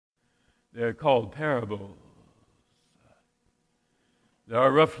They're called parables. There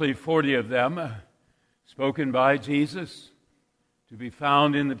are roughly 40 of them spoken by Jesus to be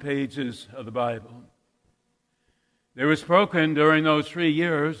found in the pages of the Bible. They were spoken during those 3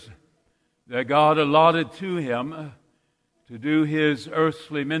 years that God allotted to him to do his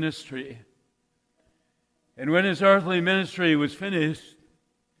earthly ministry. And when his earthly ministry was finished,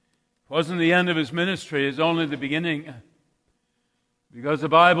 it wasn't the end of his ministry, it's only the beginning. Because the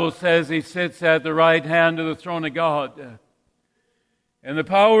Bible says he sits at the right hand of the throne of God. And the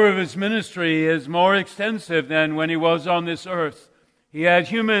power of his ministry is more extensive than when he was on this earth. He had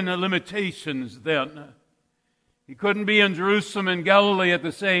human limitations then. He couldn't be in Jerusalem and Galilee at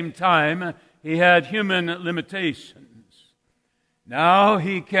the same time. He had human limitations. Now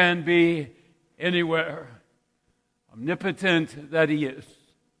he can be anywhere. Omnipotent that he is.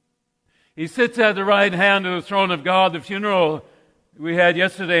 He sits at the right hand of the throne of God. The funeral we had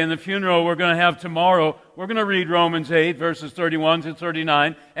yesterday and the funeral we're going to have tomorrow, we're going to read Romans 8, verses 31 to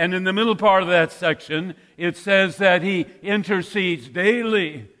 39. And in the middle part of that section, it says that he intercedes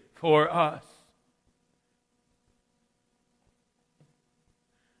daily for us.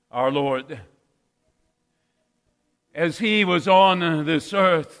 Our Lord, as he was on this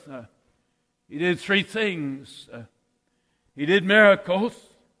earth, he did 3 things. He did miracles.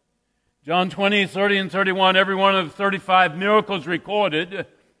 John 20, 30, and 31, every one of the 35 miracles recorded,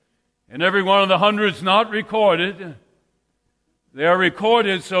 and every one of the hundreds not recorded. They are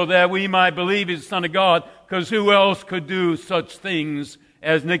recorded so that we might believe he's the Son of God, because who else could do such things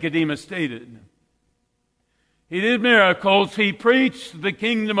as Nicodemus stated? He did miracles. He preached the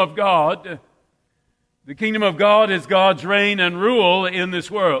kingdom of God. The kingdom of God is God's reign and rule in this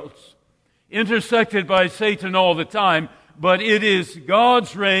world, intersected by Satan all the time. But it is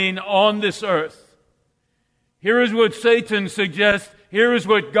God's reign on this earth. Here is what Satan suggests. Here is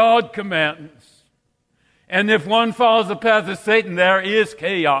what God commands. And if one follows the path of Satan, there is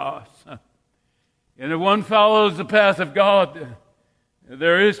chaos. And if one follows the path of God,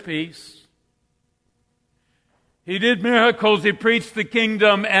 there is peace. He did miracles, he preached the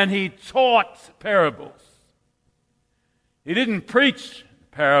kingdom, and he taught parables. He didn't preach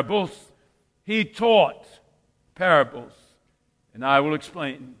parables, he taught parables. And I will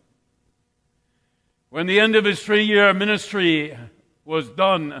explain. When the end of his 3-year ministry was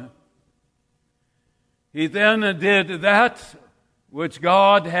done, he then did that which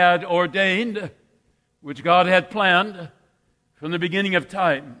God had ordained, which God had planned from the beginning of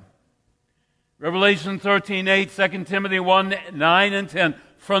time. Revelation 13:8, 2 Timothy 1, 9 and 10.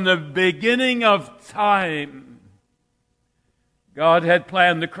 From the beginning of time, God had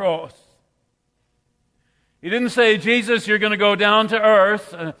planned the cross. He didn't say, Jesus, you're going to go down to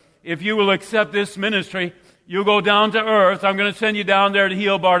earth. If you will accept this ministry, you'll go down to earth. I'm going to send you down there to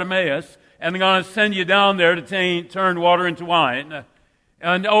heal Bartimaeus. And I'm going to send you down there to turn water into wine.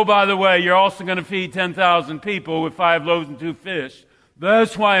 And oh, by the way, you're also going to feed 10,000 people with 5 loaves and 2 fish.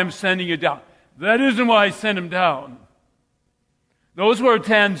 That's why I'm sending you down. That isn't why I sent him down. Those were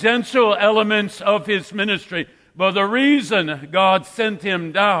tangential elements of his ministry. But the reason God sent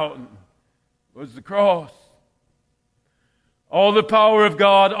him down was the cross. All the power of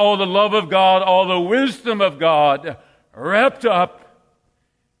God, all the love of God, all the wisdom of God wrapped up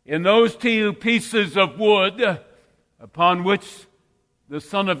in those 2 pieces of wood upon which the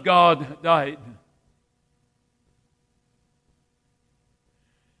Son of God died.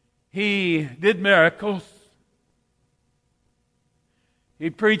 He did miracles. He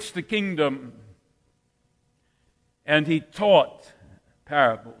preached the kingdom. And he taught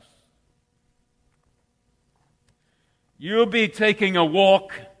parables. You'll be taking a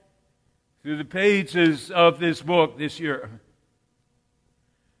walk through the pages of this book this year.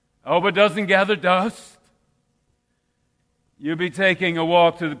 I hope it doesn't gather dust. You'll be taking a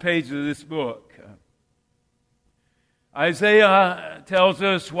walk through the pages of this book. Isaiah tells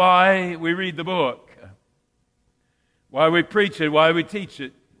us why we read the book, why we preach it, why we teach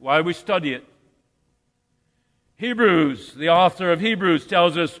it, why we study it. Hebrews, the author of Hebrews,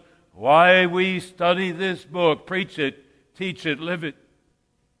 tells us why we study this book, preach it, teach it, live it.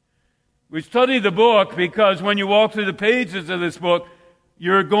 We study the book because when you walk through the pages of this book,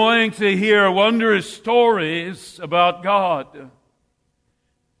 you're going to hear wondrous stories about God.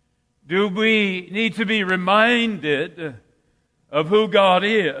 Do we need to be reminded of who God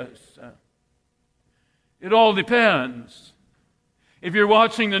is? It all depends. If you're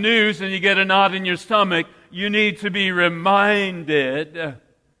watching the news and you get a knot in your stomach, you need to be reminded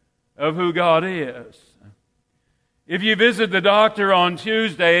of who God is. If you visit the doctor on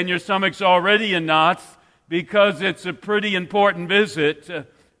Tuesday and your stomach's already in knots because it's a pretty important visit,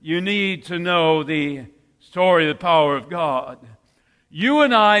 you need to know the story of the power of God. You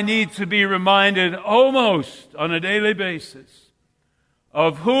and I need to be reminded almost on a daily basis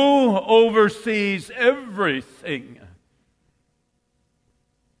of who oversees everything.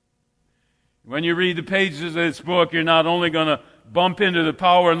 When you read the pages of this book, you're not only going to bump into the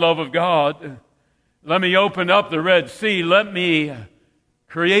power and love of God. Let me open up the Red Sea. Let me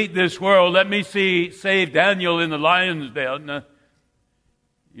create this world. Let me save Daniel in the lion's den.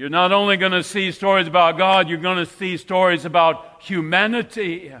 You're not only going to see stories about God, you're going to see stories about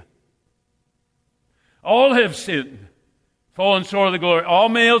humanity. All have sinned, fallen short of the glory. All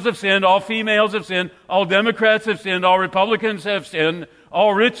males have sinned, all females have sinned, all Democrats have sinned, all Republicans have sinned,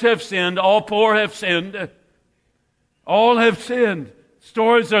 all rich have sinned, all poor have sinned. All have sinned.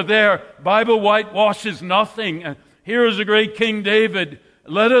 Stories are there. Bible whitewashes nothing. Here is the great King David.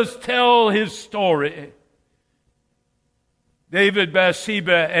 Let us tell his story. David,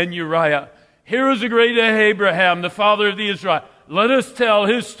 Bathsheba, and Uriah. Here is the great Abraham, the father of the Israel. Let us tell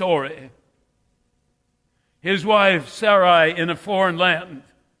his story. His wife, Sarai, in a foreign land.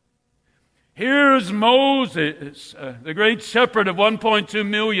 Here's Moses, the great shepherd of 1.2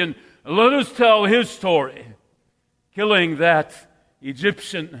 million. Let us tell his story. Killing that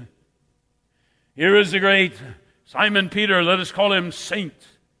Egyptian. Here is the great Simon Peter. Let us call him Saint.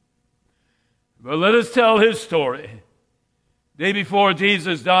 But let us tell his story. Day before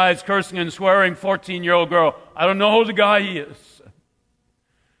Jesus dies, cursing and swearing, 14-year-old girl. I don't know who the guy is.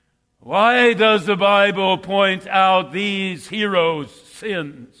 Why does the Bible point out these heroes'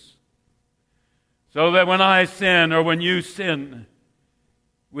 sins? So that when I sin or when you sin,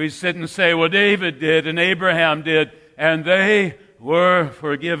 we sit and say, well, David did and Abraham did, and they were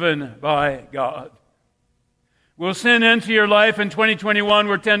forgiven by God. Will sin enter your life in 2021?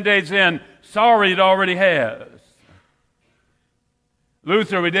 We're 10 days in. Sorry, it already has.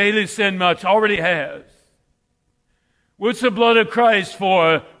 Luther, we daily sin much, already has. What's the blood of Christ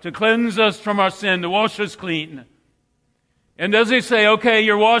for? To cleanse us from our sin, to wash us clean. And does he say, okay,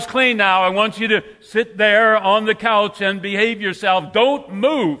 you're washed clean now. I want you to sit there on the couch and behave yourself. Don't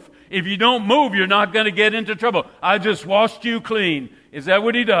move. If you don't move, you're not going to get into trouble. I just washed you clean. Is that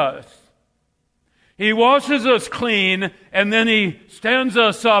what he does? He washes us clean, and then he stands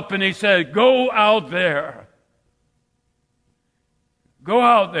us up and he says, go out there. Go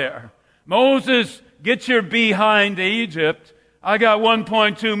out there. Moses, get your behind to Egypt. I got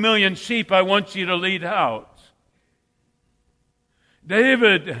 1.2 million sheep I want you to lead out.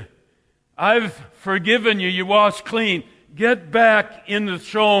 David, I've forgiven you. You washed clean. Get back in the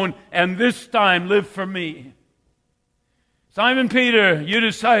throne and this time live for me. Simon Peter, you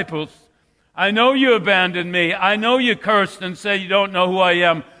disciples, I know you abandoned me. I know you cursed and said you don't know who I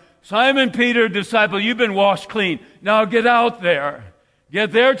am. Simon Peter, disciple, you've been washed clean. Now get out there.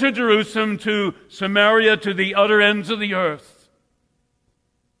 Get there to Jerusalem, to Samaria, to the utter ends of the earth.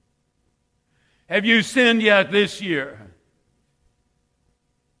 Have you sinned yet this year?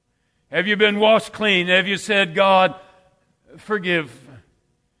 Have you been washed clean? Have you said, God, forgive?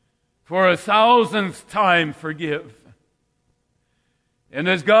 For 1,000th time, forgive. And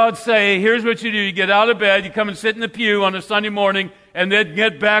as God say, here's what you do. You get out of bed, you come and sit in the pew on a Sunday morning, and then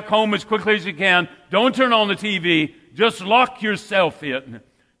get back home as quickly as you can. Don't turn on the TV. Just lock yourself in.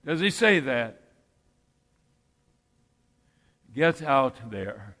 Does he say that? Get out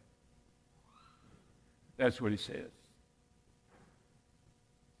there. That's what he says.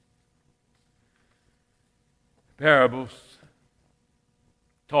 Parables.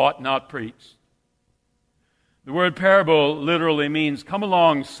 Taught, not preached. The word parable literally means come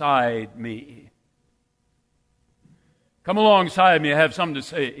alongside me. Come alongside me. I have something to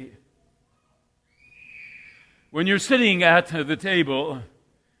say. When you're sitting at the table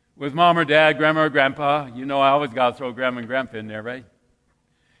with mom or dad, grandma or grandpa, you know I always got to throw grandma and grandpa in there, right?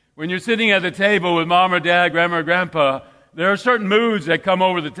 When you're sitting at the table with mom or dad, grandma or grandpa, there are certain moods that come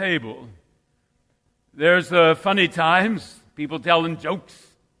over the table. There's the funny times, people telling jokes.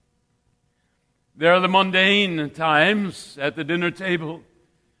 There are the mundane times at the dinner table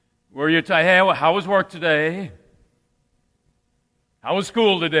where you're saying, hey, how was work today? How was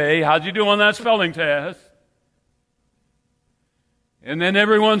school today? How'd you do on that spelling test? And then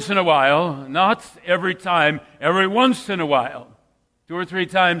every once in a while, not every time, every once in a while, 2 or 3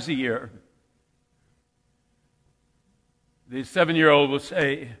 times a year, the 7-year-old will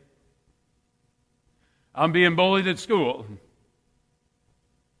say, I'm being bullied at school.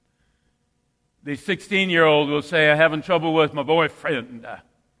 The 16-year-old will say, I'm having trouble with my boyfriend.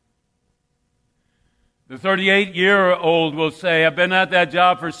 The 38-year-old will say, I've been at that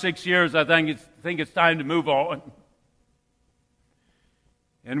job for 6 years. I think it's time to move on.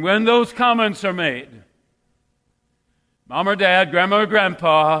 And when those comments are made, Mom or Dad, Grandma or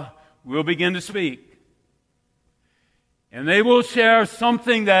Grandpa will begin to speak. And they will share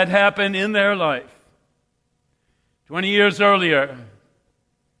something that happened in their life 20 years earlier,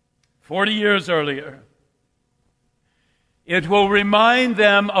 40 years earlier. It will remind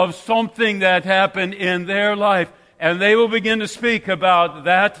them of something that happened in their life, and they will begin to speak about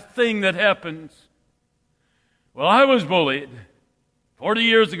that thing that happens. Well, I was bullied 40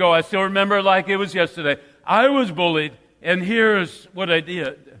 years ago. I still remember it like it was yesterday. I was bullied, and here's what I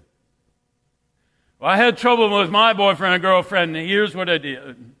did. Well, I had trouble with my boyfriend and girlfriend, and here's what I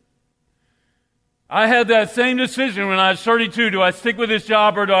did. I had that same decision when I was 32. Do I stick with this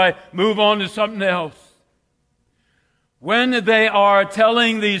job or do I move on to something else? When they are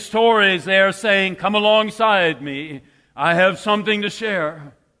telling these stories, they are saying, come alongside me. I have something to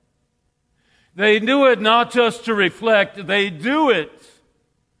share. They do it not just to reflect, they do it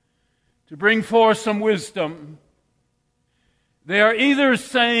to bring forth some wisdom. They are either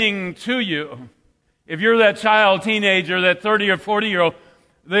saying to you, if you're that child, teenager, that 30 or 40-year-old,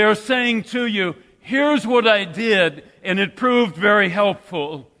 they are saying to you, here's what I did, and it proved very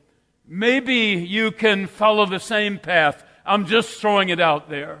helpful. Maybe you can follow the same path. I'm just throwing it out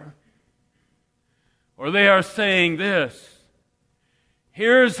there. Or they are saying this.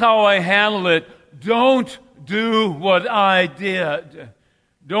 Here's how I handle it. Don't do what I did.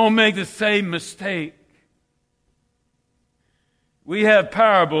 Don't make the same mistake. We have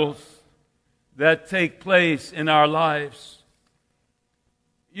parables that take place in our lives,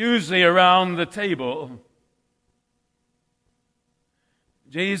 usually around the table.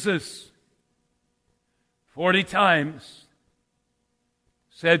 Jesus, 40 times,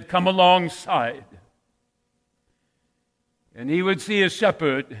 said, come alongside. And he would see a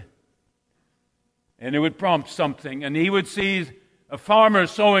shepherd, and it would prompt something. And he would see a farmer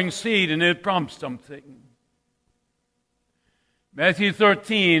sowing seed, and it would prompt something. Matthew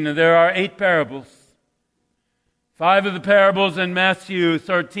 13, there are 8 parables. 5 of the parables in Matthew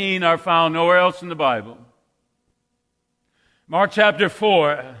 13 are found nowhere else in the Bible. Mark chapter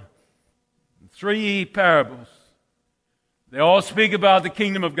 4, 3 parables. They all speak about the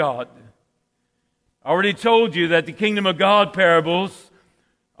kingdom of God. I already told you that the kingdom of God parables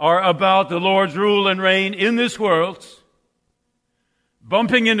are about the Lord's rule and reign in this world,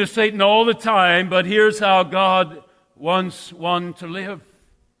 bumping into Satan all the time, but here's how God wants one to live.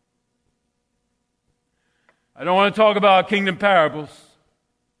 I don't want to talk about kingdom parables.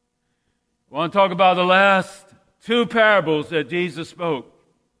 I want to talk about the last 2 parables that Jesus spoke.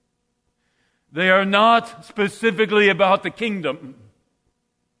 They are not specifically about the kingdom.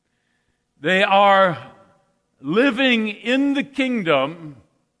 They are living in the kingdom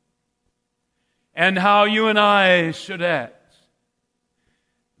and how you and I should act.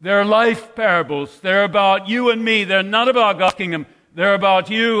 They're life parables. They're about you and me. They're not about God's kingdom. They're about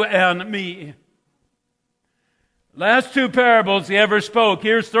you and me. Last 2 parables he ever spoke.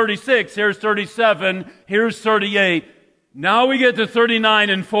 Here's 36, here's 37, here's 38. Now we get to 39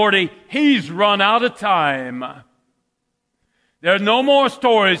 and 40. He's run out of time. There are no more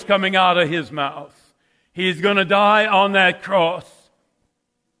stories coming out of his mouth. He's going to die on that cross.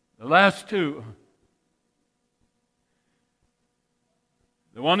 The last 2.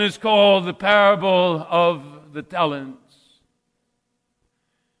 The one is called the parable of the talents.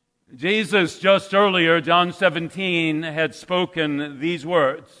 Jesus, just earlier, John 17, had spoken these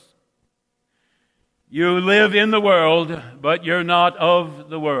words. You live in the world, but you're not of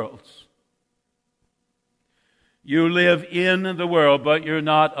the world. You live in the world, but you're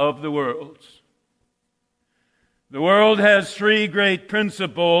not of the world. The world has 3 great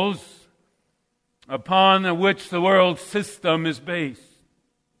principles upon which the world system is based.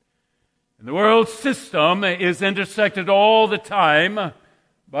 And the world system is intersected all the time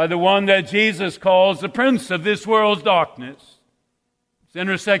by the one that Jesus calls the prince of this world's darkness. It's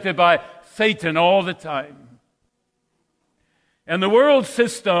intersected by Satan all the time. And the world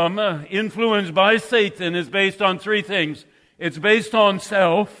system, influenced by Satan, is based on 3 things. It's based on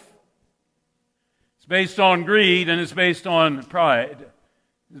self, it's based on greed, and it's based on pride.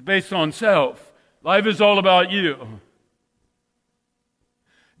 It's based on self. Life is all about you.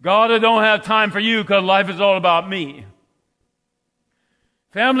 God, I don't have time for you because life is all about me.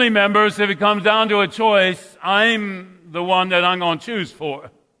 Family members, if it comes down to a choice, I'm the one that I'm going to choose for.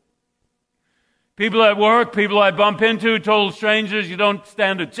 People at work, people I bump into, total strangers, you don't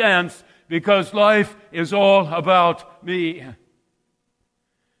stand a chance because life is all about me.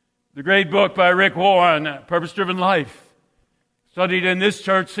 The great book by Rick Warren, Purpose-Driven Life, studied in this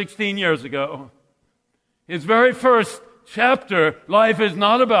church 16 years ago. His very first chapter, life is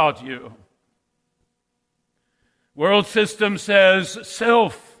not about you. World system says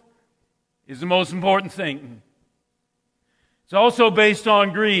self is the most important thing. It's also based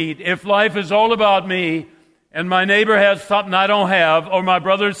on greed. If life is all about me, and my neighbor has something I don't have, or my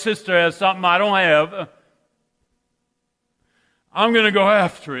brother or sister has something I don't have, I'm going to go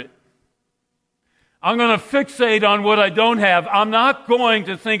after it. I'm going to fixate on what I don't have. I'm not going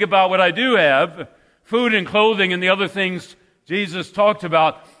to think about what I do have, food and clothing and the other things Jesus talked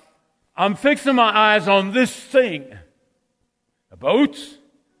about. I'm fixing my eyes on this thing. A boat,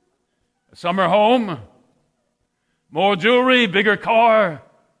 a summer home, more jewelry, bigger car,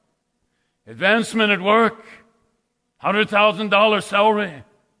 advancement at work, $100,000 salary.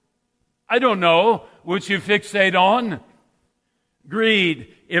 I don't know which you fixate on.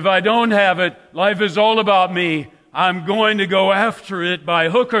 Greed. If I don't have it, life is all about me. I'm going to go after it by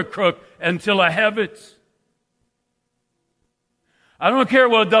hook or crook until I have it. I don't care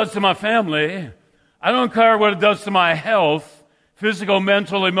what it does to my family. I don't care what it does to my health, physical,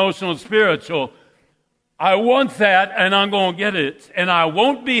 mental, emotional, spiritual. I want that, and I'm going to get it. And I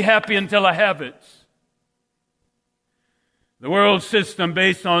won't be happy until I have it. The world system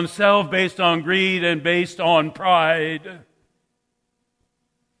based on self, based on greed, and based on pride.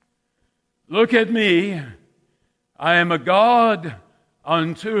 Look at me. I am a God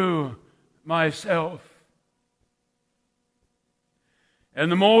unto myself.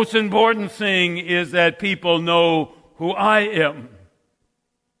 And the most important thing is that people know who I am.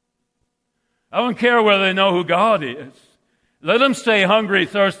 I don't care whether they know who God is. Let them stay hungry,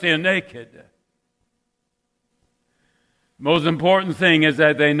 thirsty, and naked. Most important thing is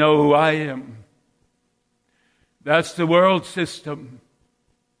that they know who I am. That's the world system.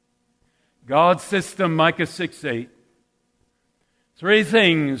 God's system, Micah 6:8. 3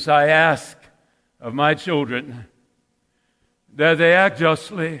 things I ask of my children: that they act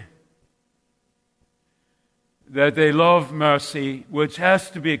justly, that they love mercy, which has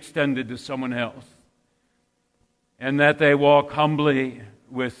to be extended to someone else, and that they walk humbly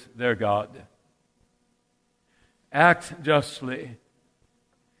with their God. Act justly.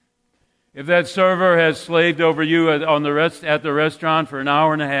 If that server has slaved over you at the restaurant for an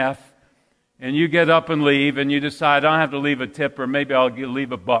hour and a half, and you get up and leave, and you decide, I don't have to leave a tip, or maybe I'll leave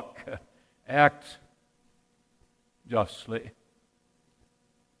 $1, act justly.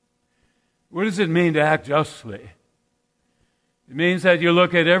 What does it mean to act justly? It means that you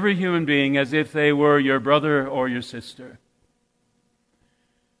look at every human being as if they were your brother or your sister.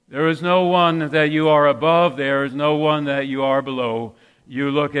 There is no one that you are above. There is no one that you are below. You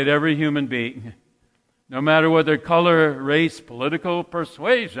look at every human being, no matter what their color, race, political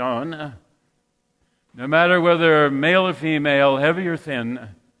persuasion, no matter whether male or female, heavy or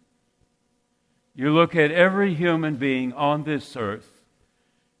thin. You look at every human being on this earth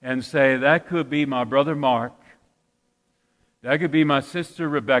and say, that could be my brother Mark. That could be my sister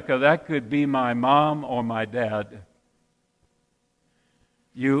Rebecca. That could be my mom or my dad.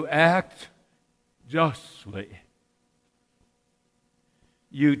 You act justly.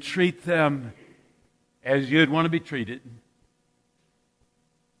 You treat them as you'd want to be treated.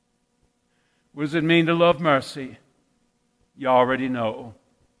 What does it mean to love mercy? You already know.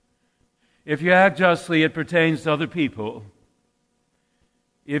 If you act justly, it pertains to other people.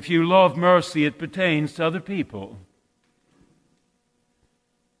 If you love mercy, it pertains to other people.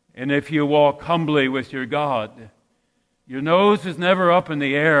 And if you walk humbly with your God, your nose is never up in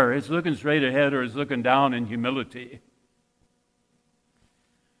the air. It's looking straight ahead, or it's looking down in humility.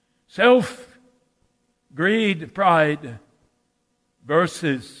 Self, greed, pride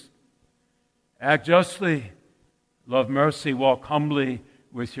versus act justly, love mercy, walk humbly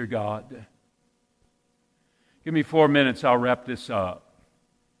with your God. Give me 4 minutes, I'll wrap this up.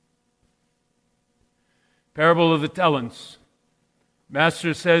 Parable of the talents.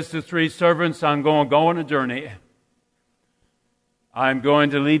 Master says to 3 servants, I'm going to go on a journey. I'm going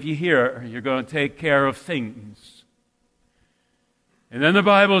to leave you here. You're going to take care of things. And then the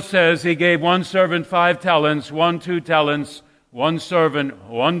Bible says he gave one servant 5 talents, one 2 talents, one servant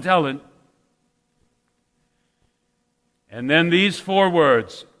 1 talent. And then these 4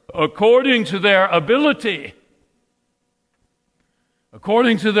 words, according to their ability.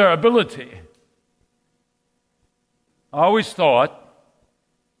 According to their ability. I always thought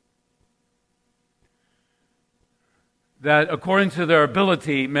that according to their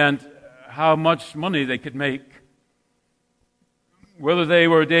ability meant how much money they could make. Whether they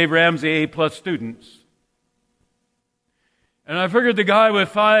were Dave Ramsey A+ students. And I figured the guy with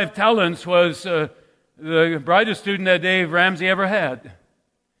 5 talents was the brightest student that Dave Ramsey ever had.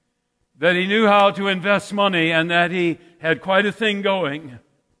 that he knew how to invest money and that he had quite a thing going.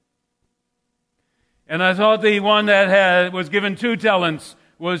 And I thought the one that was given 2 talents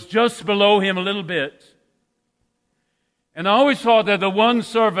was just below him a little bit. And I always thought that the one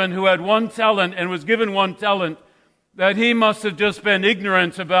servant who had 1 talent and was given 1 talent, that he must have just been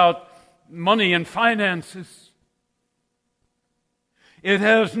ignorant about money and finances. It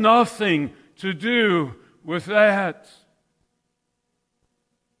has nothing to do with that.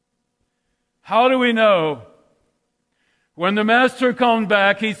 How do we know? When the master comes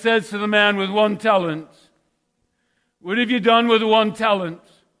back, he says to the man with 1 talent, "What have you done with the 1 talent?"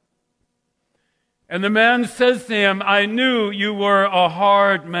 And the man says to him, "I knew you were a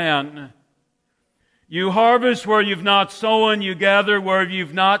hard man. You harvest where you've not sown, you gather where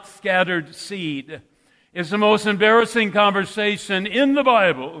you've not scattered seed." It's the most embarrassing conversation in the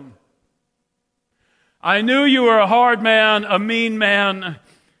Bible. I knew you were a hard man, a mean man.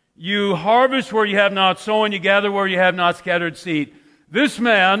 You harvest where you have not sown, you gather where you have not scattered seed. This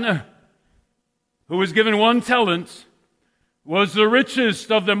man, who was given 1 talent, was the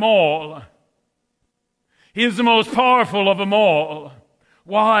richest of them all. He is the most powerful of them all.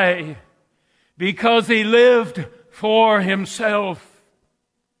 Why? Because he lived for himself.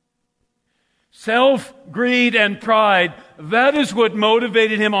 Self, greed, and pride, that is what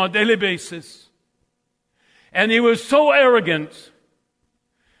motivated him on a daily basis. And he was so arrogant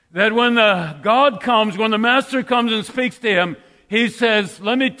that when the master comes and speaks to him, he says,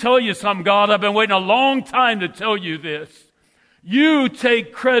 "Let me tell you something, God. I've been waiting a long time to tell you this. You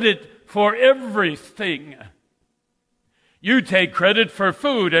take credit for everything. You take credit for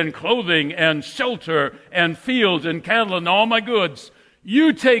food and clothing and shelter and fields and cattle and all my goods.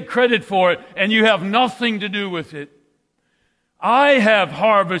 You take credit for it and you have nothing to do with it. I have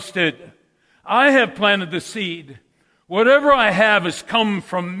harvested. I have planted the seed. Whatever I have has come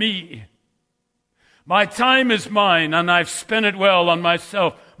from me. My time is mine, and I've spent it well on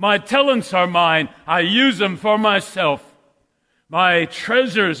myself. My talents are mine. I use them for myself. My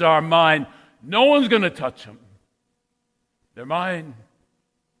treasures are mine. No one's going to touch them. They're mine."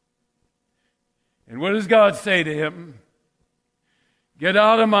 And what does God say to him? "Get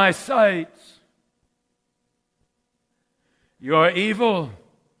out of my sight. You are evil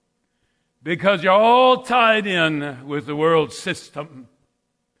because you're all tied in with the world system.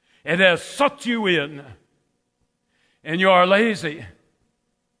 It has sucked you in, and you are lazy.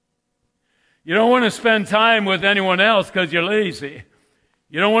 You don't want to spend time with anyone else because you're lazy.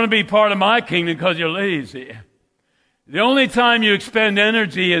 You don't want to be part of my kingdom because you're lazy. The only time you expend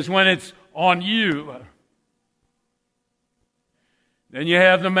energy is when it's on you." Then you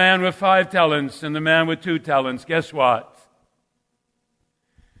have the man with 5 talents and the man with 2 talents. Guess what?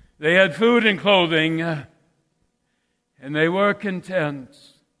 They had food and clothing, and they were content.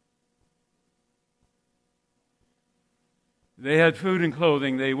 They had food and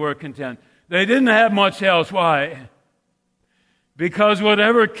clothing, they were content. They didn't have much else. Why? Because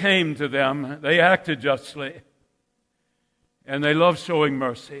whatever came to them, they acted justly. And they loved showing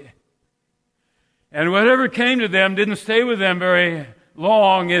mercy. And whatever came to them didn't stay with them very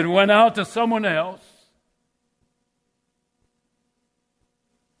long. It went out to someone else.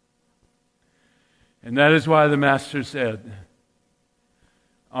 And that is why the master said,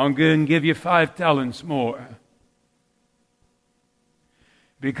 "I'm going to give you 5 talents more.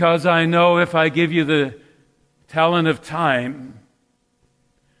 Because I know if I give you the talent of time,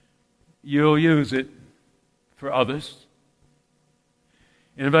 you'll use it for others.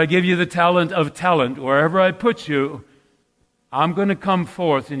 And if I give you the talent of talent, wherever I put you, I'm going to come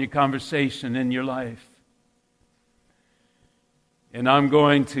forth in your conversation, in your life. And I'm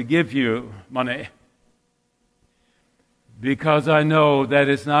going to give you money. Because I know that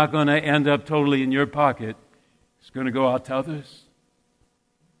it's not going to end up totally in your pocket. It's going to go out to others."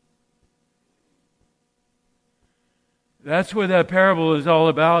 That's what that parable is all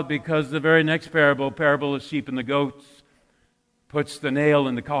about, because the very next parable of sheep and the goats, puts the nail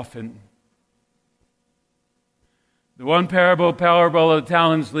in the coffin. The one parable of the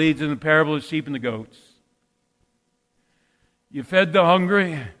talents leads in the parable of sheep and the goats. You fed the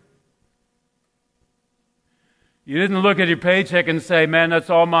hungry. You didn't look at your paycheck and say, "Man, that's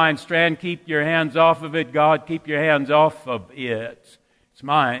all mine. Strand, keep your hands off of it. God, keep your hands off of it. It's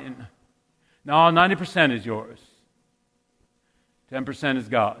mine." No, 90% is yours. 10% is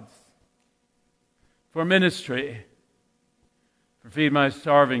God's. For ministry, for feed my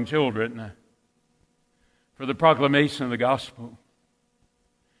starving children, for the proclamation of the gospel.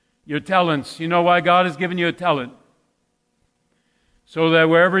 Your talents, you know why God has given you a talent? So that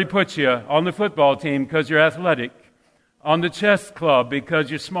wherever He puts you, on the football team because you're athletic, on the chess club because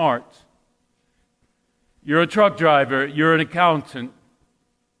you're smart, You're a truck driver. You're an accountant.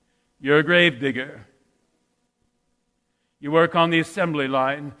 You're a grave digger. You work on the assembly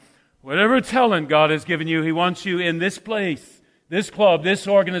line. Whatever talent God has given you, He wants you in this place, this club, this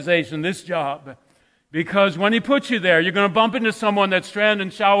organization, this job. Because when He puts you there, you're going to bump into someone that Strand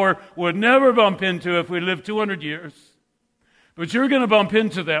and Shower would never bump into if we lived 200 years. But you're going to bump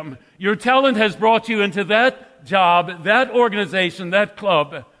into them. Your talent has brought you into that job, that organization, that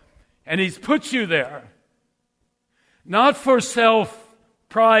club, and He's put you there. Not for self,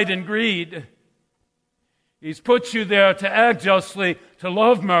 pride, and greed. He's put you there to act justly, to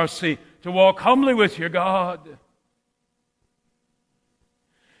love mercy, to walk humbly with your God.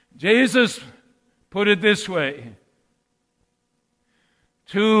 Jesus put it this way: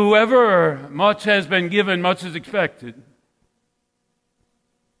 to whoever much has been given, much is expected.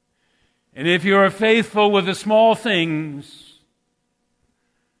 And if you are faithful with the small things,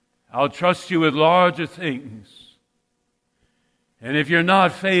 I'll trust you with larger things. And if you're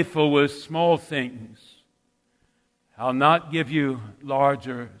not faithful with small things, I'll not give you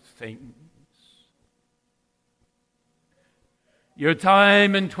larger things. Your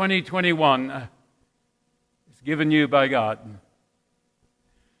time in 2021 is given you by God.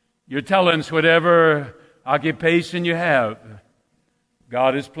 Your talents, whatever occupation you have,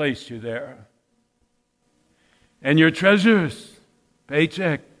 God has placed you there. And your treasures,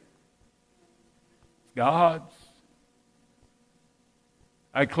 paycheck, God's.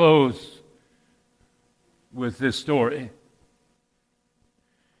 I close with this story.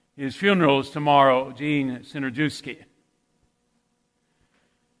 His funeral is tomorrow, Gene Synergiewski.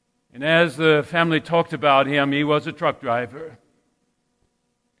 And as the family talked about him, he was a truck driver.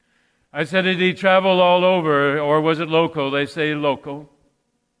 I said, did he travel all over, or was it local? They say local.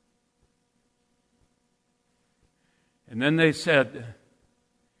 And then they said, it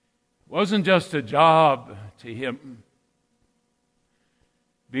wasn't just a job to him,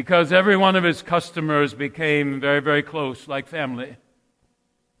 because every one of his customers became very, very close, like family.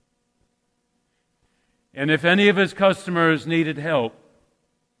 And if any of his customers needed help,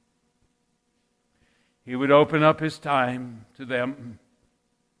 he would open up his time to them,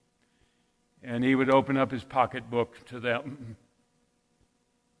 and he would open up his pocketbook to them.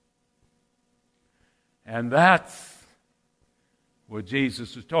 And that's what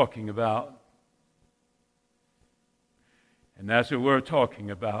Jesus is talking about. And that's what we're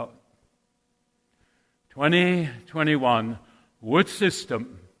talking about. 2021, which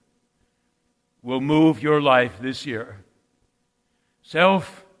system will move your life this year?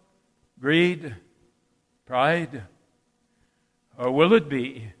 Self, greed, pride? Or will it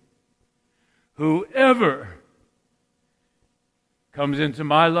be, whoever comes into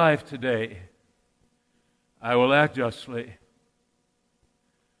my life today, I will act justly.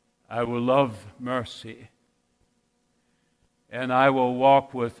 I will love mercy. And I will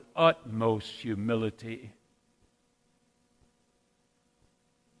walk with utmost humility.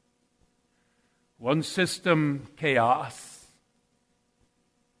 One system, chaos.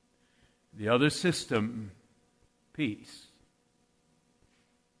 The other system, peace.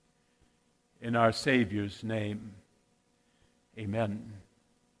 In our Savior's name, amen.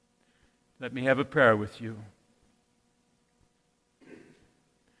 Let me have a prayer with you.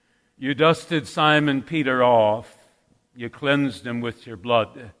 You dusted Simon Peter off. You cleansed him with your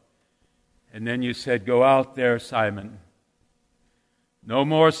blood. And then you said, go out there, Simon. No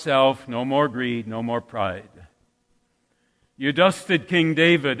more self, no more greed, no more pride. You dusted King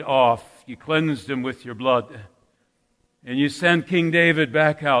David off. You cleansed him with your blood. And you sent King David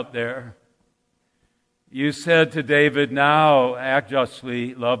back out there. You said to David, now act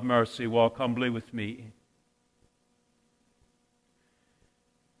justly, love mercy, walk humbly with me.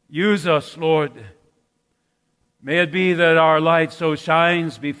 Use us, Lord. May it be that our light so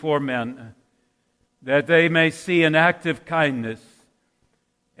shines before men that they may see an act of kindness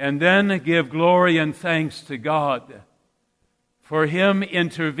and then give glory and thanks to God for Him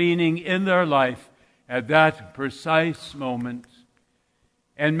intervening in their life at that precise moment.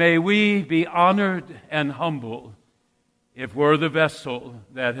 And may we be honored and humble if we're the vessel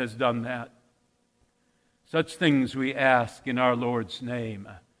that has done that. Such things we ask in our Lord's name.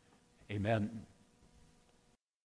 Amen.